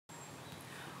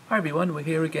Hi everyone, we're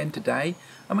here again today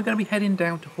and we're going to be heading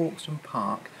down to Hawkston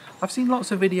Park. I've seen lots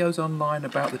of videos online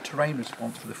about the terrain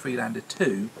response for the Freelander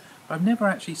 2, but I've never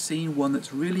actually seen one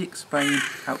that's really explained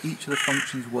how each of the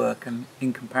functions work and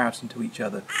in comparison to each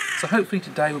other. So hopefully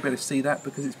today we'll be able to see that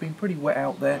because it's been pretty wet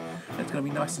out there and it's going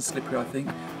to be nice and slippery I think.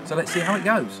 So let's see how it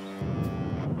goes.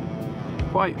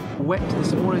 Quite wet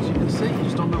this morning as you can see,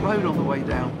 just on the road on the way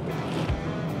down.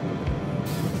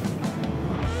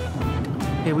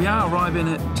 Here we are arriving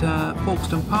at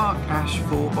Hawkston Park, Ash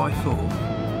 4x4.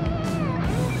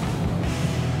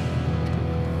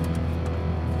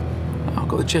 I've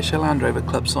got the Cheshire Land Rover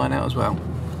Club sign out as well.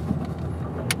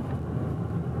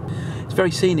 It's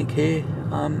very scenic here.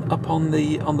 Up on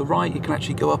the right you can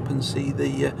actually go up and see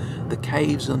the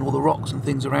caves and all the rocks and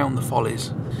things around the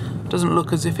follies. Doesn't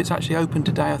look as if it's actually open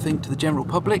today I think to the general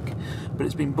public, but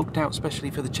it's been booked out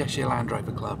specially for the Cheshire Land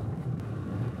Rover Club.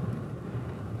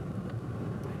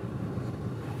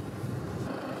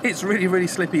 It's really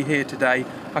slippy here today.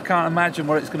 I can't imagine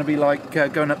what it's going to be like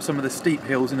going up some of the steep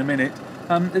hills in a minute.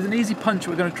 There's an easy punch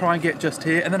we're going to try and get just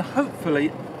here, and then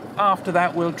hopefully after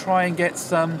that we'll try and get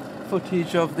some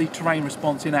footage of the terrain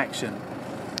response in action.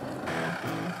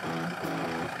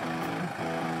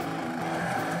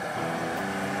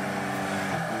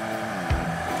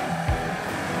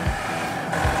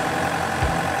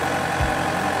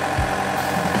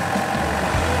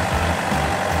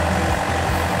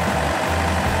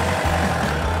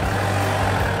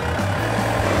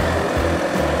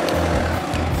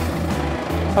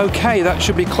 Okay, that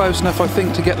should be close enough I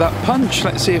think to get that punch.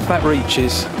 Let's see if that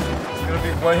reaches. It's going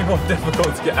to be way more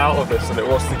difficult to get out of this than it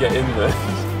was to get in there.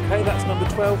 Okay, that's number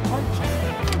 12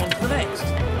 punch. On to the next.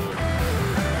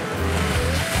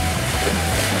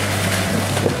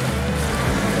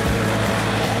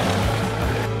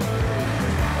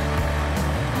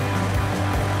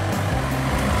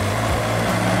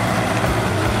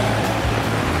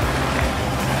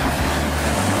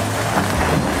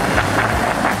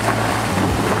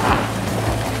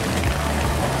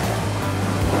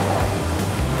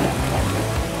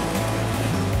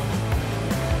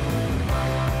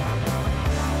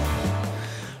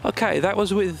 Okay, that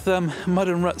was with mud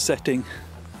and rut setting,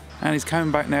 and he's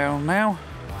coming back now.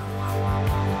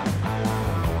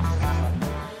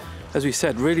 As we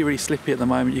said, really slippy at the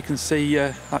moment. You can see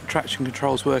that traction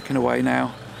control's working away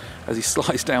now as he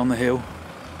slides down the hill.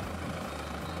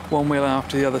 One wheel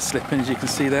after the other slipping, as you can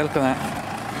see there. Look at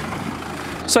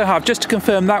that. So Harv, just to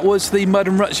confirm, that was the mud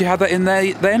and ruts, you had that in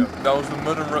there then? Yeah, that was the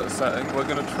mud and rut setting. We're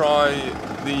going to try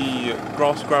the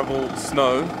grass, gravel,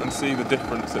 snow and see the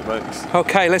difference it makes.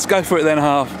 Okay, let's go for it then,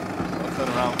 Harv. Turn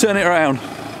around. Turn it around.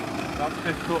 That's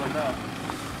difficult enough.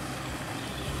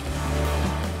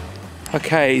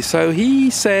 Okay, so he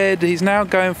said he's now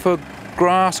going for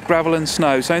grass, gravel and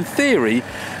snow. So in theory,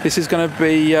 this is going to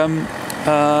be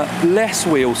less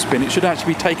wheel spin. It should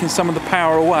actually be taking some of the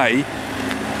power away,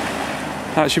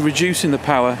 actually reducing the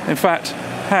power. In fact,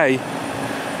 hey,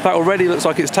 that already looks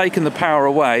like it's taken the power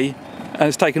away, and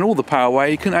it's taken all the power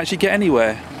away. You couldn't actually get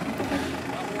anywhere.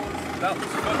 That was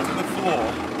foot to the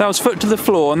floor. That was foot to the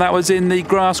floor, and that was in the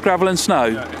grass, gravel and snow.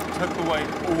 Yeah, it took away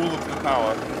all of the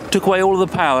power. Took away all of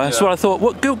the power. Yeah. So I thought,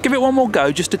 well, give it one more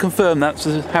go just to confirm that's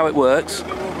how it works.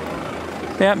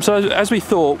 Yeah, so as we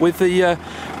thought, with the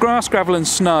grass, gravel and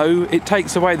snow, it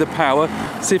takes away the power.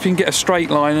 See if you can get a straight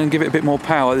line and give it a bit more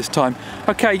power this time.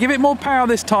 Okay, give it more power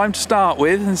this time to start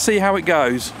with and see how it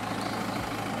goes.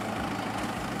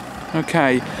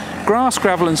 Okay, grass,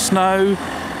 gravel and snow,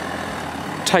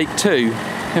 take 2.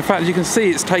 In fact, you can see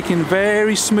it's taking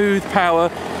very smooth power.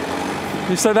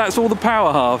 So that's all the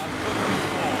power half.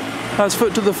 That's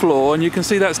foot to the floor, and you can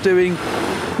see that's doing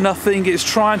nothing. It's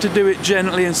trying to do it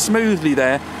gently and smoothly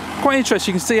there. Quite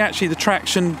interesting. You can see actually the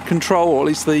traction control, or at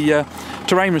least the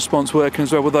terrain response working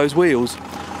as well with those wheels.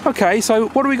 Okay, so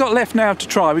what do we got left now to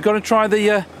try? We've got to try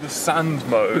the sand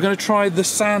mode. We're going to try the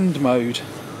sand mode.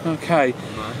 Okay.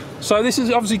 So this is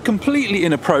obviously completely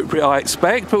inappropriate, I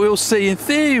expect, but we'll see. In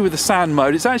theory with the sand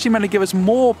mode, it's actually meant to give us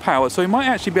more power, so we might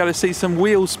actually be able to see some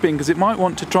wheel spin, because it might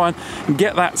want to try and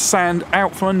get that sand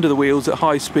out from under the wheels at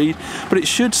high speed, but it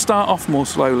should start off more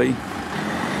slowly.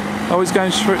 Oh, it's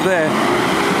going straight there.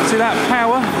 See that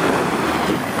power?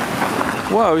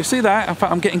 Whoa, you see that? In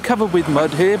fact, I'm getting covered with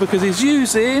mud here because he's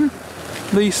using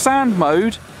the sand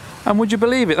mode. And would you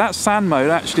believe it, that sand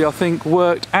mode actually I think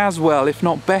worked as well, if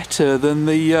not better, than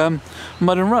the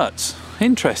mud and ruts.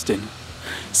 Interesting.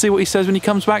 See what he says when he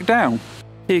comes back down.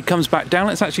 Here he comes back down.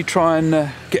 Let's actually try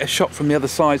and get a shot from the other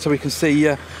side so we can see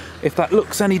if that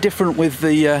looks any different with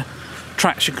the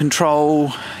traction control,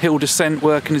 hill descent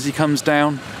working as he comes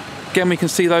down. Again, we can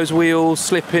see those wheels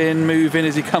slipping, moving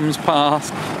as he comes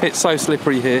past. It's so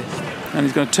slippery here. And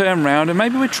he's going to turn around, and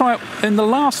maybe we'll try it in the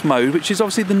last mode, which is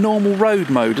obviously the normal road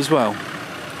mode as well.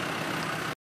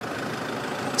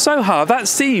 So Harv, that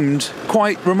seemed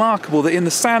quite remarkable that in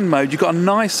the sand mode you've got a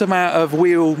nice amount of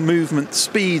wheel movement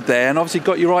speed there, and obviously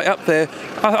got you right up there.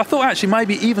 I thought actually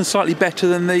maybe even slightly better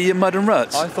than the mud and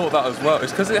ruts. I thought that as well.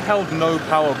 It's because it held no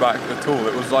power back at all.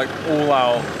 It was like all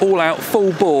out. All out,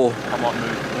 full bore. I might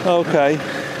move. Okay.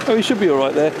 Oh, we should be all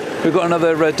right there. We've got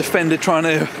another Defender trying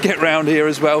to get round here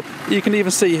as well. You can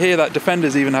even see here that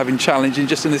Defender's even having challenging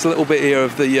just in this little bit here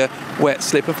of the wet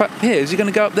slip. In fact, here, is he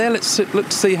going to go up there? Let's look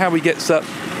to see how he gets up.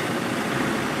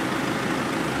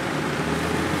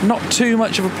 Not too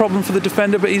much of a problem for the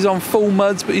Defender, but he's on full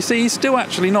muds. But you see, he's still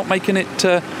actually not making it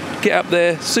get up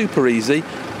there super easy.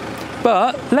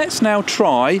 But let's now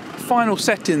try, final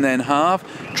setting then, Harv.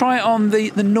 Try it on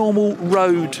the normal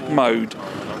road mode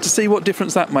to see what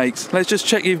difference that makes. Let's just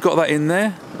check you've got that in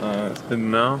there. It's in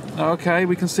now. Okay,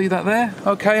 we can see that there.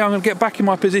 Okay, I'm going to get back in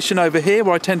my position over here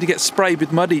where I tend to get sprayed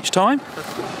with mud each time.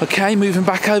 Okay, moving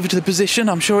back over to the position.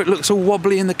 I'm sure it looks all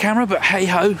wobbly in the camera, but hey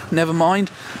ho, never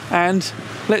mind. And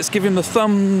let's give him the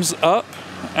thumbs up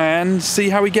and see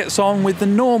how he gets on with the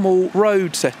normal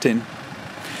road setting.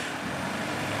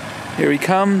 Here he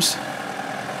comes.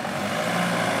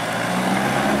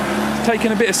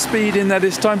 Taking a bit of speed in there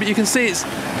this time, but you can see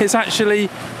it's actually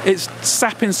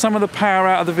sapping some of the power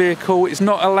out of the vehicle. It's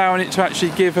not allowing it to actually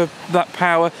give that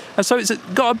power, and so it's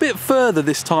got a bit further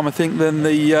this time, I think, than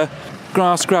the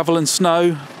grass, gravel and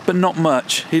snow, but not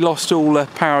much. He lost all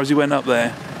power as he went up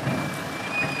there.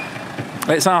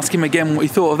 Let's ask him again what he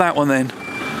thought of that one then.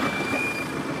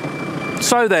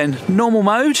 So then, normal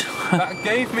mode. That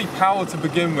gave me power to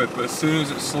begin with, but as soon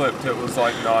as it slipped, it was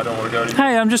like, no, I don't want to go anymore.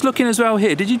 Hey, I'm just looking as well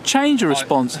here. Did you change your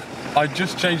response? I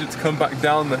just changed it to come back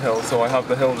down the hill, so I have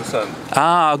the hill descent.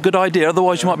 Ah, good idea.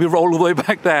 Otherwise, you might be rolled all the way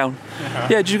back down.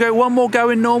 Yeah, did you go one more go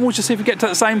in normal, just see if you get to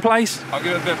the same place? I'll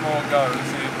give it a bit more go and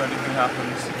see if anything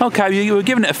happens. Okay, you were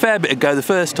giving it a fair bit of go the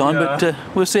first time, but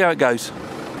we'll see how it goes.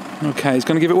 Okay, he's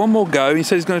going to give it one more go. He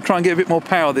says he's going to try and get a bit more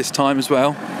power this time as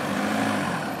well.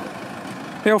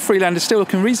 The old Freelander's still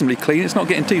looking reasonably clean. It's not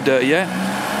getting too dirty yet.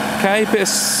 Okay, bit of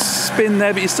spin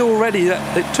there, but you're still ready.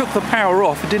 It took the power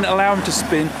off. It didn't allow him to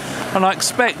spin. And I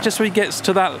expect just when he gets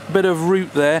to that bit of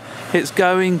route there, it's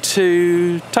going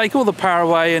to take all the power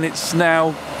away, and it's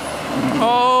now...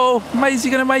 Oh, is he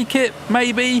going to make it?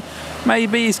 Maybe.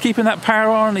 Maybe he's keeping that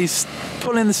power on. He's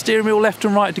pulling the steering wheel left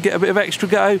and right to get a bit of extra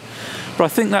go. But I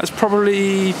think that's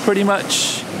probably pretty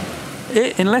much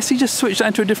it, unless he just switched that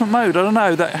into a different mode. I don't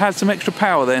know, that had some extra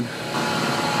power then.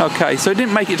 Okay, so he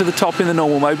didn't make it to the top in the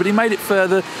normal mode, but he made it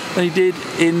further than he did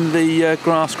in the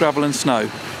grass, gravel and snow.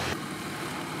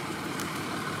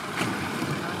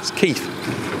 It's Keith.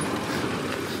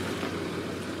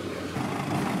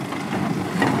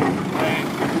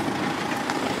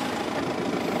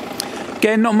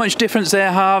 Again, not much difference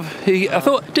there, Harv. I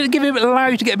thought, did it allow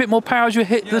you to get a bit more power as you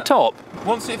hit the top?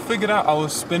 Once it figured out I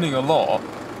was spinning a lot,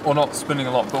 or not spinning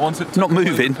a lot, but once it took not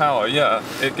moving power, yeah,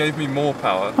 it gave me more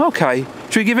power. Okay,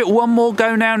 should we give it one more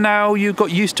go now you've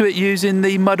got used to it using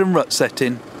the mud and rut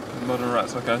setting? Mud and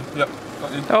ruts, okay, yep,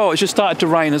 got you. Oh, it's just started to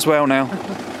rain as well now.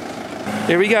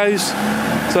 Here he goes.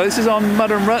 So this is on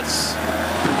mud and ruts.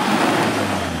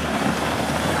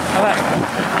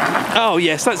 Oh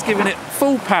yes, that's giving it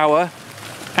full power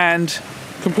and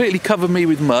completely covered me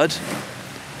with mud,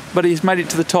 but he's made it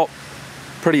to the top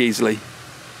pretty easily.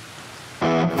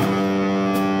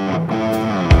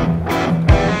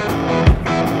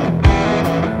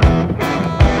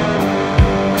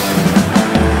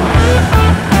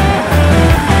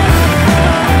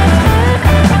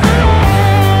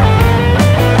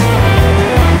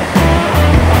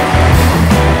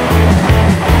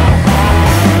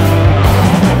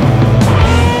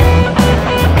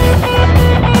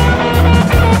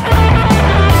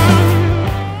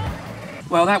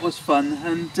 Well, that was fun,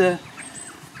 and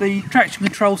the traction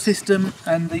control system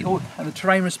and the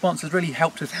terrain response has really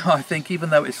helped us out, I think, even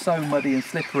though it's so muddy and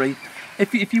slippery.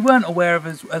 If you weren't aware of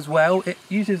as well, it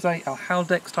uses a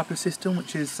Haldex type of system,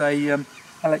 which is a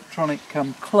electronic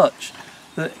clutch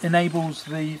that enables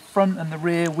the front and the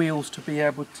rear wheels to be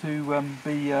able to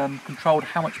be controlled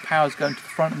how much power is going to the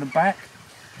front and the back.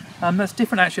 That's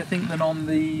different actually, I think, than on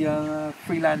the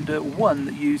Freelander 1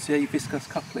 that used a viscous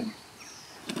coupling.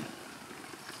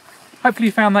 Hopefully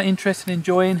you found that interesting and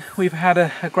enjoying. We've had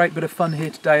a great bit of fun here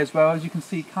today as well. As you can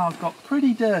see, car's got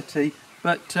pretty dirty,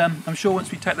 but I'm sure once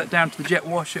we take that down to the jet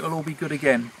wash, it'll all be good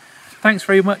again. Thanks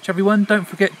very much, everyone. Don't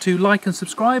forget to like and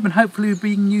subscribe, and hopefully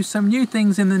we can use some new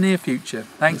things in the near future.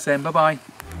 Thanks then, bye-bye.